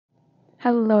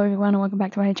Hello everyone and welcome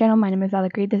back to my channel. My name is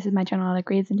Alec Reed. This is my channel Alec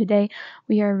Reads, and today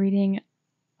we are reading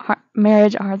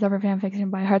Marriage, a Heartstopper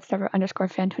fanfiction by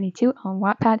heartstopper_fan22 on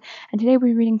Wattpad, and today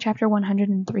we're reading chapter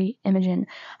 103, Imogen.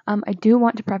 I do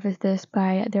want to preface this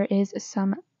by there is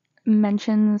some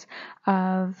mentions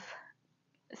of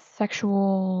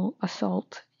sexual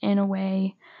assault in a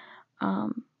way.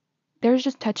 There's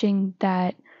just touching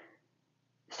that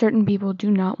certain people do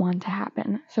not want to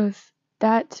happen. So if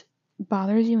that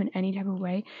bothers you in any type of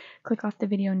way, click off the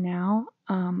video now.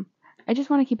 I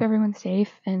just want to keep everyone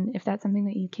safe, and if that's something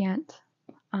that you can't,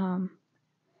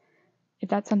 if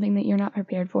that's something that you're not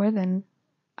prepared for, then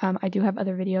I do have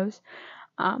other videos.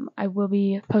 I will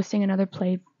be posting another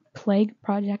plague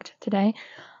project today,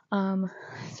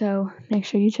 so make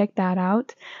sure you check that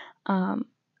out.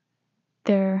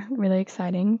 They're really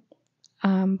exciting.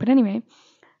 But anyway,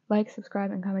 like,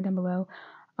 subscribe, and comment down below,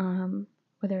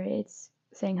 whether it's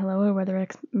saying hello or whether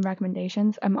it's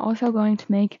recommendations. I'm also going to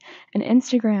make an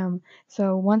Instagram,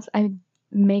 so once I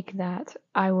make that,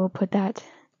 I will put that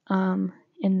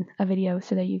in a video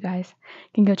so that you guys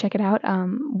can go check it out,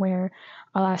 where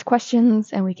I'll ask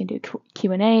questions and we can do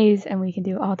Q&As and we can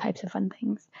do all types of fun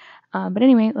things. But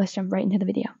anyway, let's jump right into the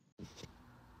video.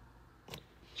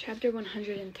 Chapter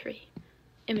 103,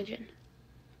 Imogen.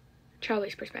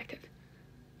 Charlie's perspective.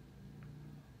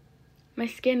 My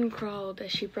skin crawled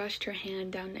as she brushed her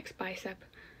hand down Nick's bicep.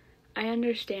 I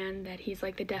understand that he's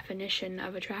like the definition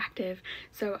of attractive,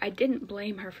 so I didn't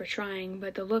blame her for trying,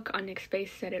 but the look on Nick's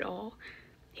face said it all.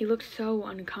 He looked so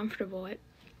uncomfortable,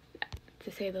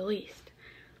 to say the least.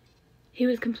 He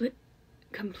was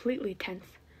completely tense.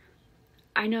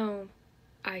 I know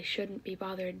I shouldn't be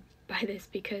bothered by this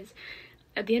because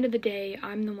at the end of the day,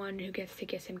 I'm the one who gets to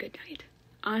kiss him goodnight.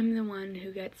 I'm the one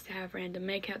who gets to have random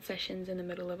makeout sessions in the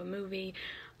middle of a movie.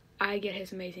 I get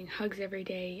his amazing hugs every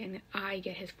day, and I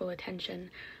get his full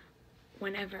attention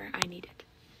whenever I need it.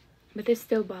 But this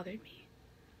still bothered me.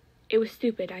 It was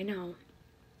stupid, I know.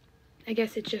 I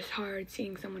guess it's just hard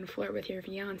seeing someone flirt with your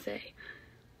fiancé.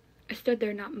 I stood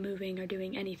there not moving or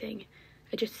doing anything.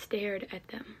 I just stared at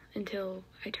them until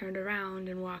I turned around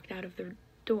and walked out of the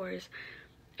doors.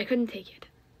 I couldn't take it.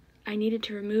 I needed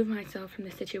to remove myself from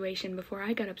the situation before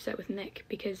I got upset with Nick,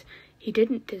 because he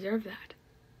didn't deserve that.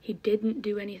 He didn't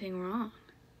do anything wrong.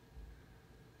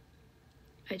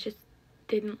 I just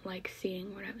didn't like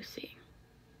seeing what I was seeing.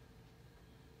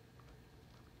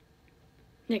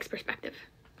 Nick's perspective.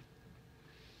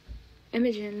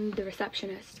 Imogen, the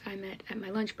receptionist I met at my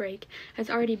lunch break, has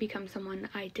already become someone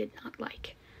I did not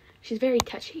like. She's very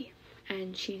touchy,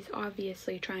 and she's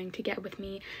obviously trying to get with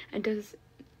me and does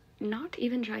not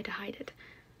even try to hide it.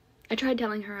 I tried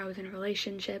telling her I was in a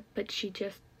relationship, but she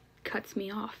just cuts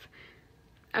me off.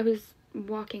 I was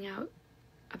walking out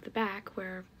of the back,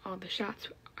 where all the shots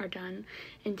are done,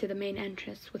 into the main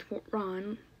entrance with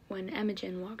Ron when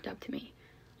Imogen walked up to me.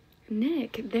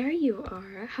 "Nick, there you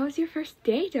are. How's your first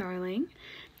day, darling?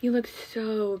 You look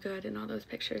so good in all those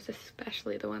pictures,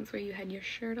 especially the ones where you had your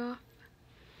shirt off,"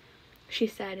 she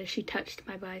said as she touched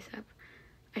my bicep.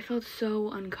 I felt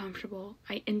so uncomfortable.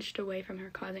 I inched away from her,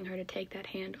 causing her to take that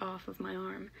hand off of my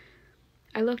arm.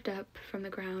 I looked up from the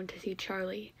ground to see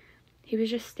Charlie. He was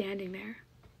just standing there.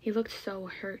 He looked so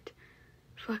hurt.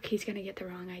 Fuck, he's gonna get the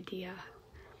wrong idea.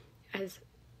 As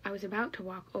I was about to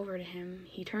walk over to him,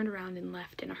 he turned around and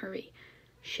left in a hurry.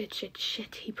 Shit.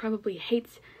 He probably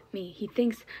hates me. He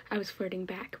thinks I was flirting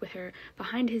back with her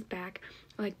behind his back,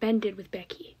 like Ben did with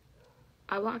Becky.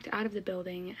 I walked out of the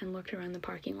building and looked around the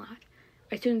parking lot.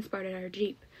 I soon spotted our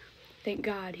Jeep. Thank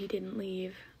God he didn't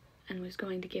leave and was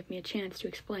going to give me a chance to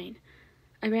explain.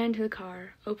 I ran to the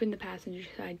car, opened the passenger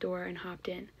side door, and hopped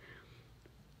in.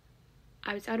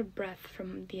 I was out of breath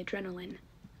from the adrenaline.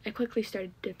 I quickly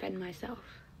started to defend myself,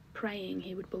 praying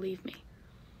he would believe me.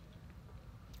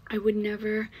 I would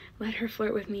never let her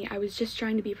flirt with me. I was just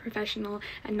trying to be professional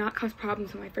and not cause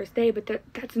problems on my first day, but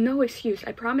that's no excuse.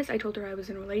 I promise I told her I was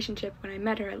in a relationship when I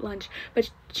met her at lunch,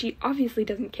 but she obviously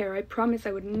doesn't care. I promise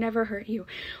I would never hurt you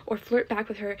or flirt back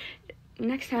with her.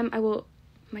 Next time I will...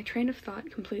 My train of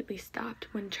thought completely stopped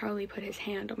when Charlie put his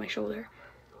hand on my shoulder.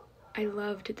 I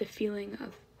loved the feeling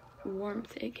of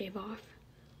warmth it gave off.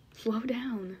 Slow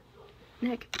down.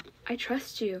 Nick, I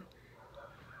trust you.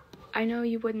 I know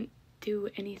you wouldn't do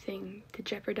anything to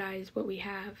jeopardize what we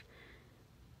have.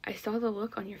 I saw the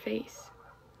look on your face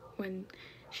when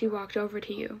she walked over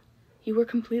to you. You were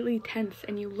completely tense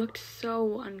and you looked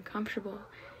so uncomfortable.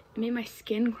 It made my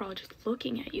skin crawl just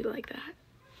looking at you like that.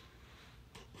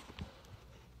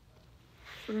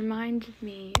 It reminded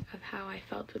me of how I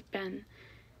felt with Ben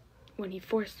when he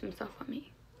forced himself on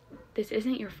me. This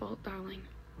isn't your fault, darling.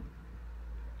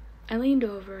 I leaned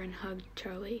over and hugged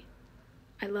Charlie.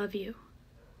 "I love you,"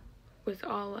 was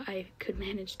all I could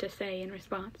manage to say in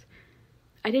response.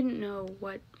 I didn't know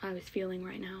what I was feeling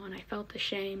right now, and I felt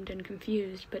ashamed and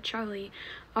confused, but Charlie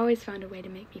always found a way to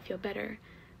make me feel better.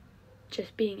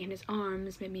 Just being in his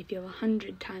arms made me feel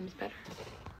 100 times better.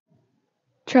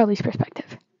 Charlie's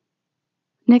perspective.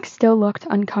 Nick still looked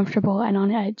uncomfortable and on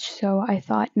edge, so I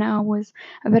thought now was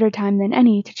a better time than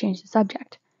any to change the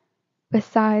subject.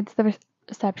 "Besides the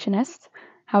receptionist,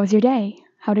 how was your day?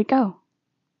 How'd it go?"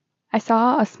 I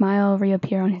saw a smile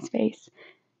reappear on his face.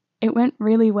 "It went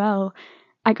really well.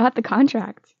 I got the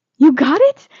contract." "You got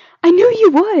it? I knew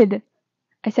you would,"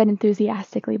 I said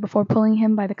enthusiastically before pulling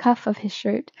him by the cuff of his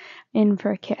shirt in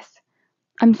for a kiss.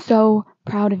 "I'm so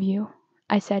proud of you,"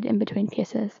 I said in between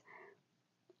kisses.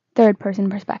 Third person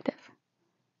perspective.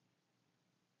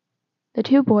 The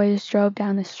two boys drove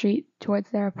down the street towards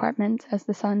their apartments as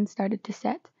the sun started to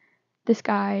set, the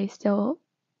sky still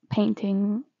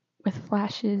painting with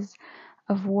flashes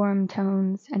of warm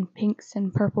tones and pinks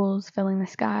and purples filling the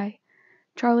sky.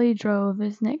 Charlie drove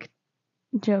as Nick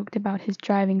joked about his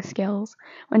driving skills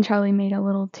when Charlie made a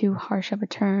little too harsh of a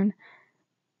turn.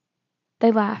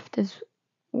 They laughed as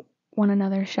one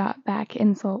another shot back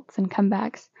insults and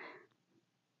comebacks.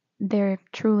 They're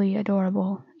truly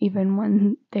adorable, even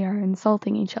when they are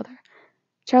insulting each other.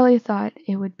 Charlie thought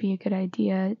it would be a good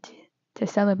idea to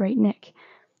celebrate Nick,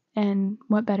 and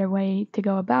what better way to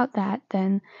go about that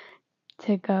than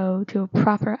to go to a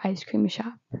proper ice cream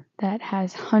shop that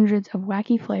has hundreds of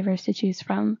wacky flavors to choose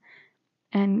from,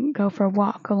 and go for a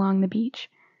walk along the beach.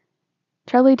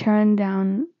 Charlie turned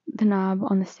down the knob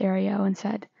on the stereo and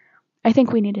said, "I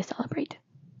think we need to celebrate.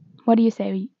 What do you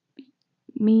say?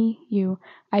 Me, you,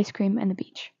 ice cream, and the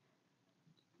beach."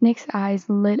 Nick's eyes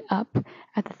lit up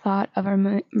at the thought of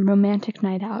a romantic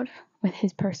night out with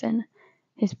his person,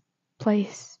 his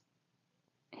place,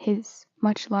 his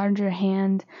much larger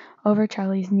hand over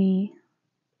Charlie's knee,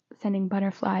 sending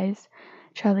butterflies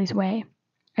Charlie's way.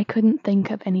 "I couldn't think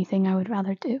of anything I would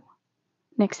rather do,"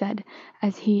 Nick said,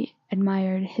 as he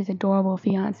admired his adorable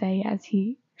fiancée as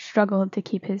he struggled to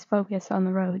keep his focus on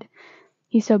the road.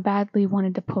 He so badly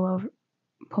wanted to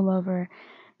pull over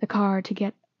the car to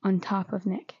get on top of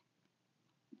Nick.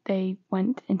 They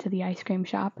went into the ice cream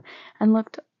shop and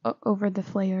looked over the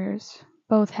flavors,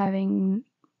 both having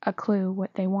a clue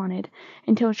what they wanted,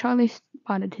 until Charlie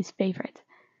spotted his favorite,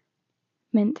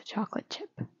 mint chocolate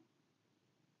chip.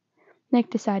 Nick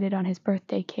decided on his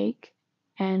birthday cake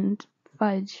and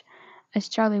fudge, as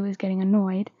Charlie was getting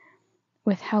annoyed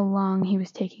with how long he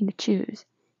was taking to choose.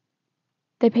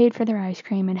 They paid for their ice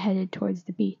cream and headed towards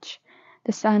the beach.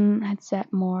 The sun had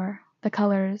set more. The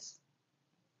colors,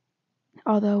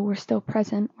 although were still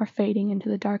present, were fading into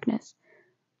the darkness.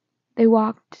 They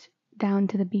walked down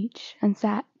to the beach and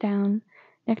sat down.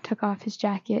 Nick took off his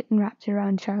jacket and wrapped it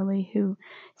around Charlie, who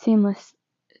seamlessly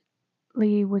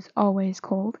was always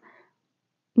cold.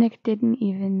 Nick didn't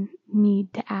even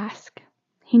need to ask.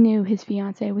 He knew his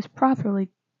fiancée was properly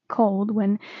cold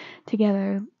when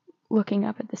together, looking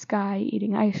up at the sky,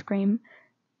 eating ice cream,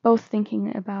 both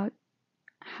thinking about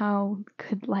how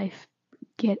could life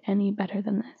get any better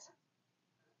than this.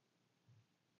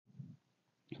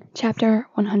 Chapter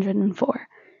 104.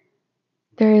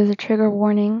 There is a trigger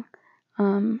warning.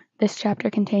 This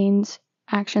chapter contains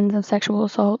actions of sexual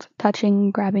assault, touching,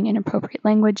 grabbing, inappropriate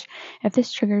language. If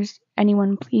this triggers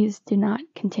anyone, please do not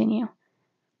continue.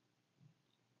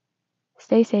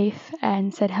 Stay safe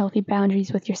and set healthy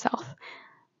boundaries with yourself.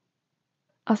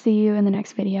 I'll see you in the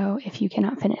next video if you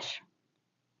cannot finish.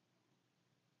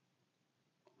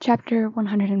 Chapter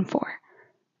 104.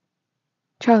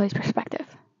 Charlie's perspective.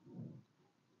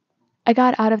 I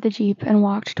got out of the Jeep and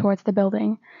walked towards the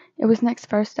building. It was Nick's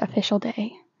first official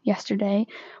day. Yesterday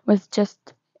was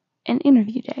just an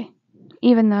interview day,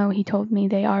 even though he told me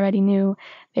they already knew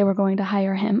they were going to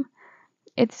hire him.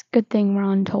 It's a good thing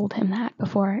Ron told him that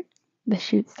before the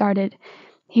shoot started.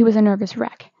 He was a nervous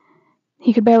wreck.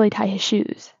 He could barely tie his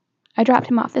shoes. I dropped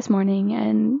him off this morning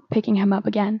and picking him up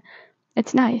again.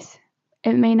 It's nice.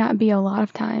 It may not be a lot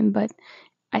of time, but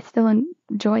I still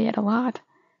enjoy it a lot.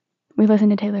 We listen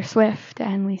to Taylor Swift,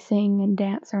 and we sing and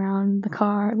dance around the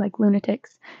car like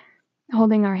lunatics,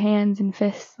 holding our hands and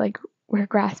fists like we're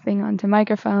grasping onto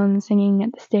microphones, singing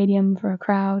at the stadium for a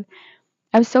crowd.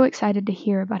 I was so excited to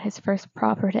hear about his first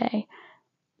proper day.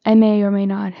 I may or may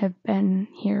not have been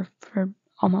here for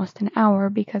almost an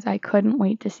hour because I couldn't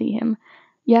wait to see him.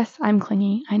 Yes, I'm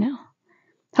clingy, I know.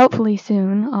 Hopefully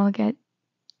soon I'll get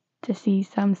to see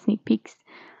some sneak peeks.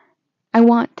 I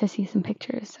want to see some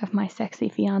pictures of my sexy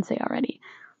fiancé already.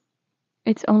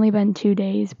 It's only been 2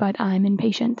 days, but I'm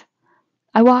impatient.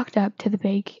 I walked up to the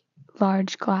big,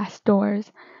 large glass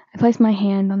doors. I placed my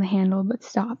hand on the handle, but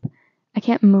stop. I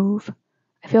can't move.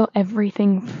 I feel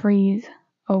everything freeze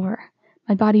over.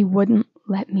 My body wouldn't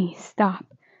let me stop.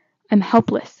 I'm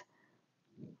helpless.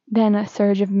 Then a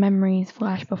surge of memories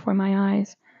flash before my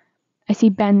eyes. I see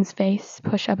Ben's face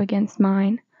push up against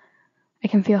mine. I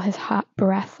can feel his hot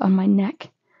breath on my neck.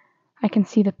 I can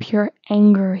see the pure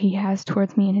anger he has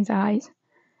towards me in his eyes.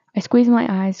 I squeeze my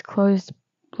eyes closed,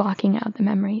 blocking out the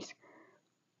memories.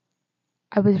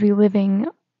 I was reliving.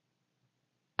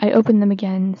 I opened them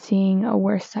again, seeing a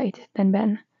worse sight than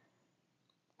Ben.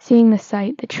 Seeing the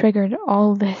sight that triggered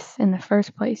all this in the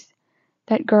first place.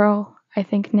 That girl, I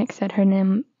think Nick said her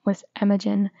name was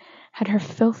Imogen, had her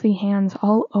filthy hands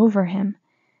all over him.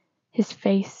 His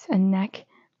face and neck.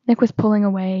 Nick was pulling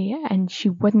away, and she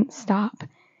wouldn't stop.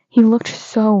 He looked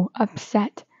so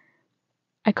upset.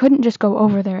 I couldn't just go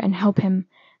over there and help him.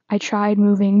 I tried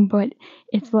moving, but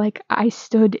it's like I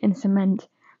stood in cement.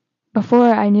 Before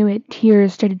I knew it,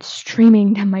 tears started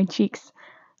streaming down my cheeks.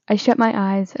 I shut my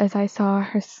eyes as I saw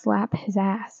her slap his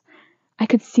ass. I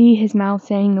could see his mouth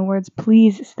saying the words,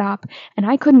 "Please stop," and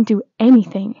I couldn't do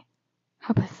anything.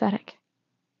 How pathetic.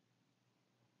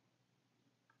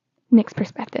 Nick's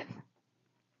perspective.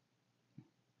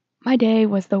 My day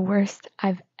was the worst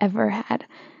I've ever had.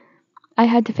 I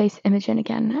had to face Imogen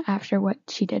again after what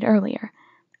she did earlier.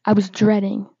 I was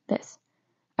dreading this.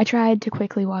 I tried to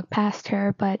quickly walk past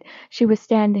her, but she was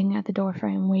standing at the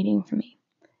doorframe waiting for me.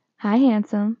 "Hi,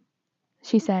 handsome,"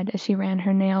 she said as she ran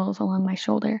her nails along my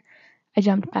shoulder. I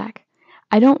jumped back.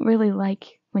 "I don't really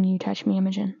like when you touch me,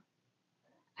 Imogen,"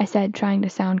 I said, trying to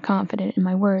sound confident in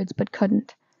my words, but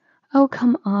couldn't. "Oh,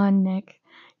 come on, Nick.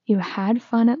 You had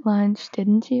fun at lunch,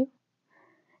 didn't you?"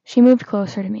 She moved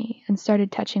closer to me and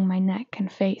started touching my neck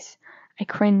and face. I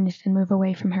cringed and moved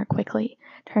away from her quickly,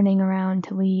 turning around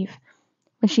to leave,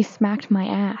 when she smacked my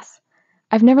ass.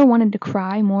 I've never wanted to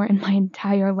cry more in my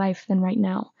entire life than right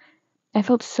now. I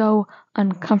felt so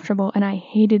uncomfortable, and I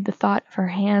hated the thought of her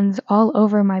hands all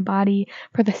over my body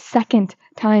for the second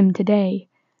time today.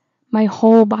 My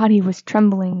whole body was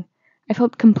trembling. I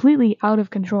felt completely out of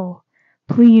control.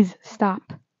 "Please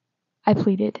stop," I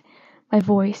pleaded, my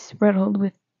voice riddled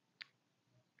with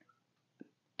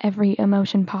every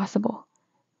emotion possible.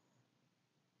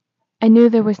 I knew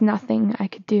there was nothing I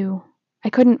could do. I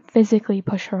couldn't physically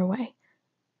push her away.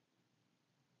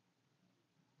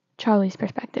 Charlie's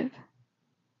perspective.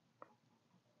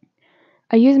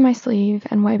 I used my sleeve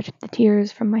and wiped the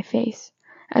tears from my face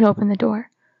and opened the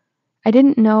door. I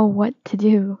didn't know what to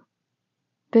do.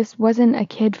 This wasn't a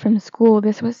kid from school.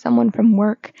 This was someone from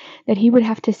work that he would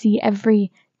have to see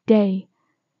every day.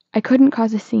 I couldn't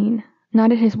cause a scene,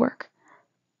 not at his work.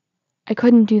 I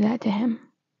couldn't do that to him.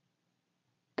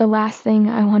 The last thing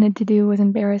I wanted to do was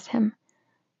embarrass him.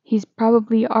 He's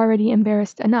probably already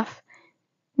embarrassed enough.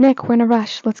 "Nick, we're in a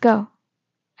rush. Let's go,"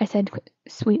 I said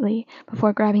sweetly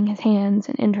before grabbing his hands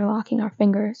and interlocking our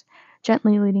fingers,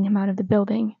 gently leading him out of the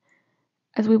building.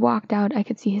 As we walked out, I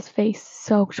could see his face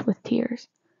soaked with tears.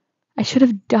 I should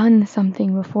have done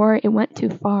something before it went too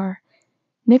far.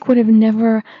 Nick would have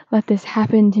never let this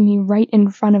happen to me right in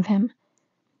front of him.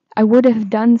 I would have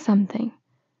done something.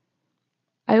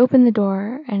 I opened the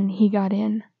door and he got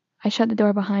in. I shut the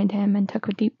door behind him and took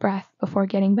a deep breath before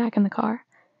getting back in the car.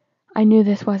 I knew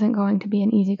this wasn't going to be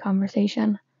an easy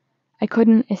conversation. I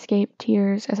couldn't escape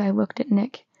tears as I looked at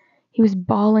Nick. He was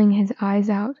bawling his eyes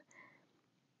out,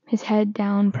 his head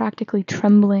down, practically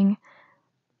trembling.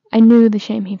 I knew the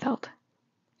shame he felt.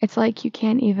 It's like you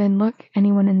can't even look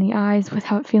anyone in the eyes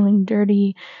without feeling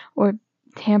dirty or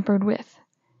tampered with.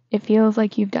 It feels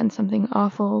like you've done something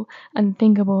awful,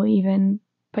 unthinkable even,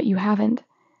 but you haven't.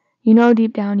 You know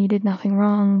deep down you did nothing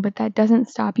wrong, but that doesn't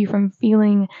stop you from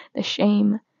feeling the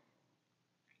shame.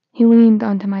 He leaned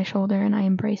onto my shoulder and I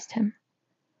embraced him.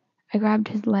 I grabbed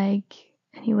his leg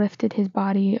and he lifted his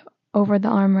body over the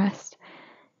armrest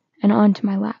and onto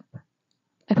my lap.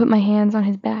 I put my hands on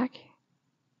his back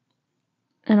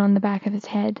and on the back of his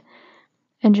head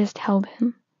and just held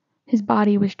him. His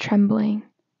body was trembling.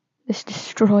 This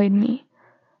destroyed me.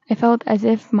 I felt as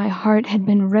if my heart had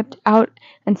been ripped out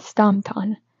and stomped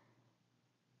on.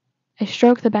 I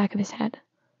stroked the back of his head.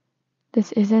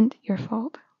 "This isn't your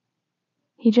fault."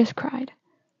 He just cried.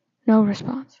 No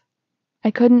response. I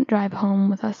couldn't drive home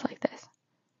with us like this.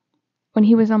 When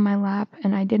he was on my lap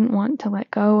and I didn't want to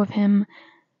let go of him,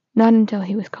 not until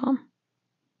he was calm.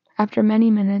 After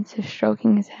many minutes of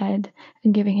stroking his head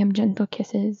and giving him gentle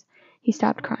kisses, he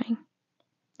stopped crying.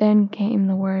 Then came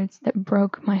the words that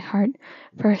broke my heart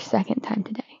for a second time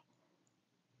today.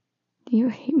 "Do you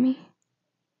hate me?"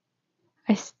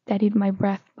 I steadied my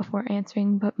breath before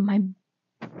answering, but my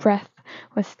breath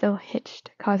was still hitched,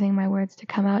 causing my words to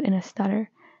come out in a stutter.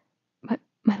 But,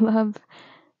 my love,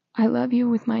 I love you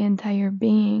with my entire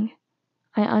being.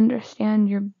 I understand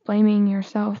you're blaming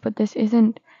yourself, but this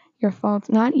isn't your fault,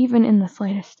 not even in the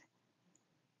slightest.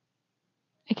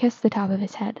 I kissed the top of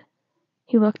his head.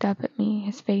 He looked up at me,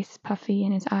 his face puffy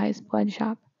and his eyes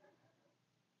bloodshot.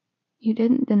 You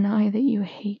didn't deny that you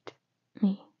hate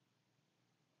me.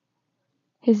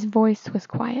 His voice was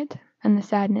quiet, and the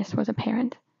sadness was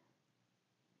apparent.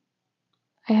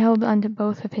 I held onto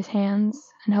both of his hands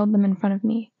and held them in front of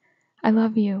me. I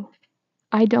love you.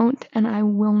 I don't, and I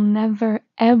will never,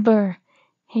 ever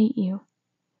hate you.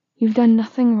 You've done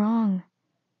nothing wrong.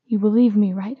 You believe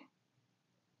me, right?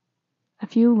 A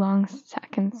few long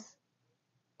seconds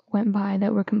went by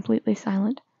that were completely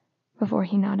silent before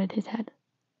he nodded his head.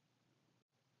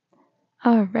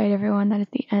 Alright, everyone, that is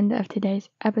the end of today's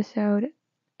episode.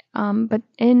 But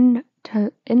in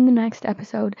the next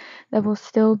episode, there will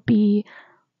still be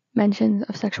mentions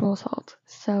of sexual assault.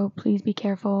 So please be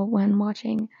careful when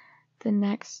watching the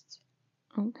next.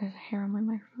 Oh, there's a hair on my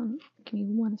microphone. Give me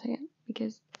 1 second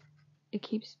because it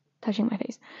keeps touching my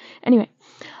face. Anyway,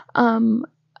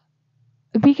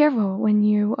 be careful when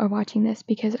you are watching this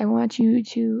because I want you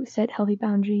to set healthy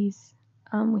boundaries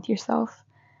with yourself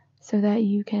so that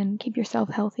you can keep yourself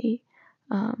healthy.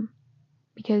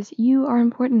 Because you are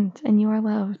important and you are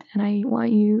loved, and I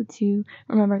want you to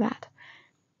remember that.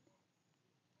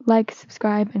 Like,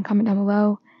 subscribe, and comment down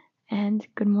below, and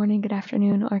good morning, good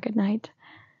afternoon, or good night,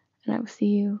 and I will see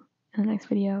you in the next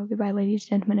video. Goodbye, ladies,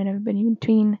 gentlemen, and everybody in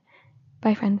between.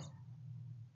 Bye, friends.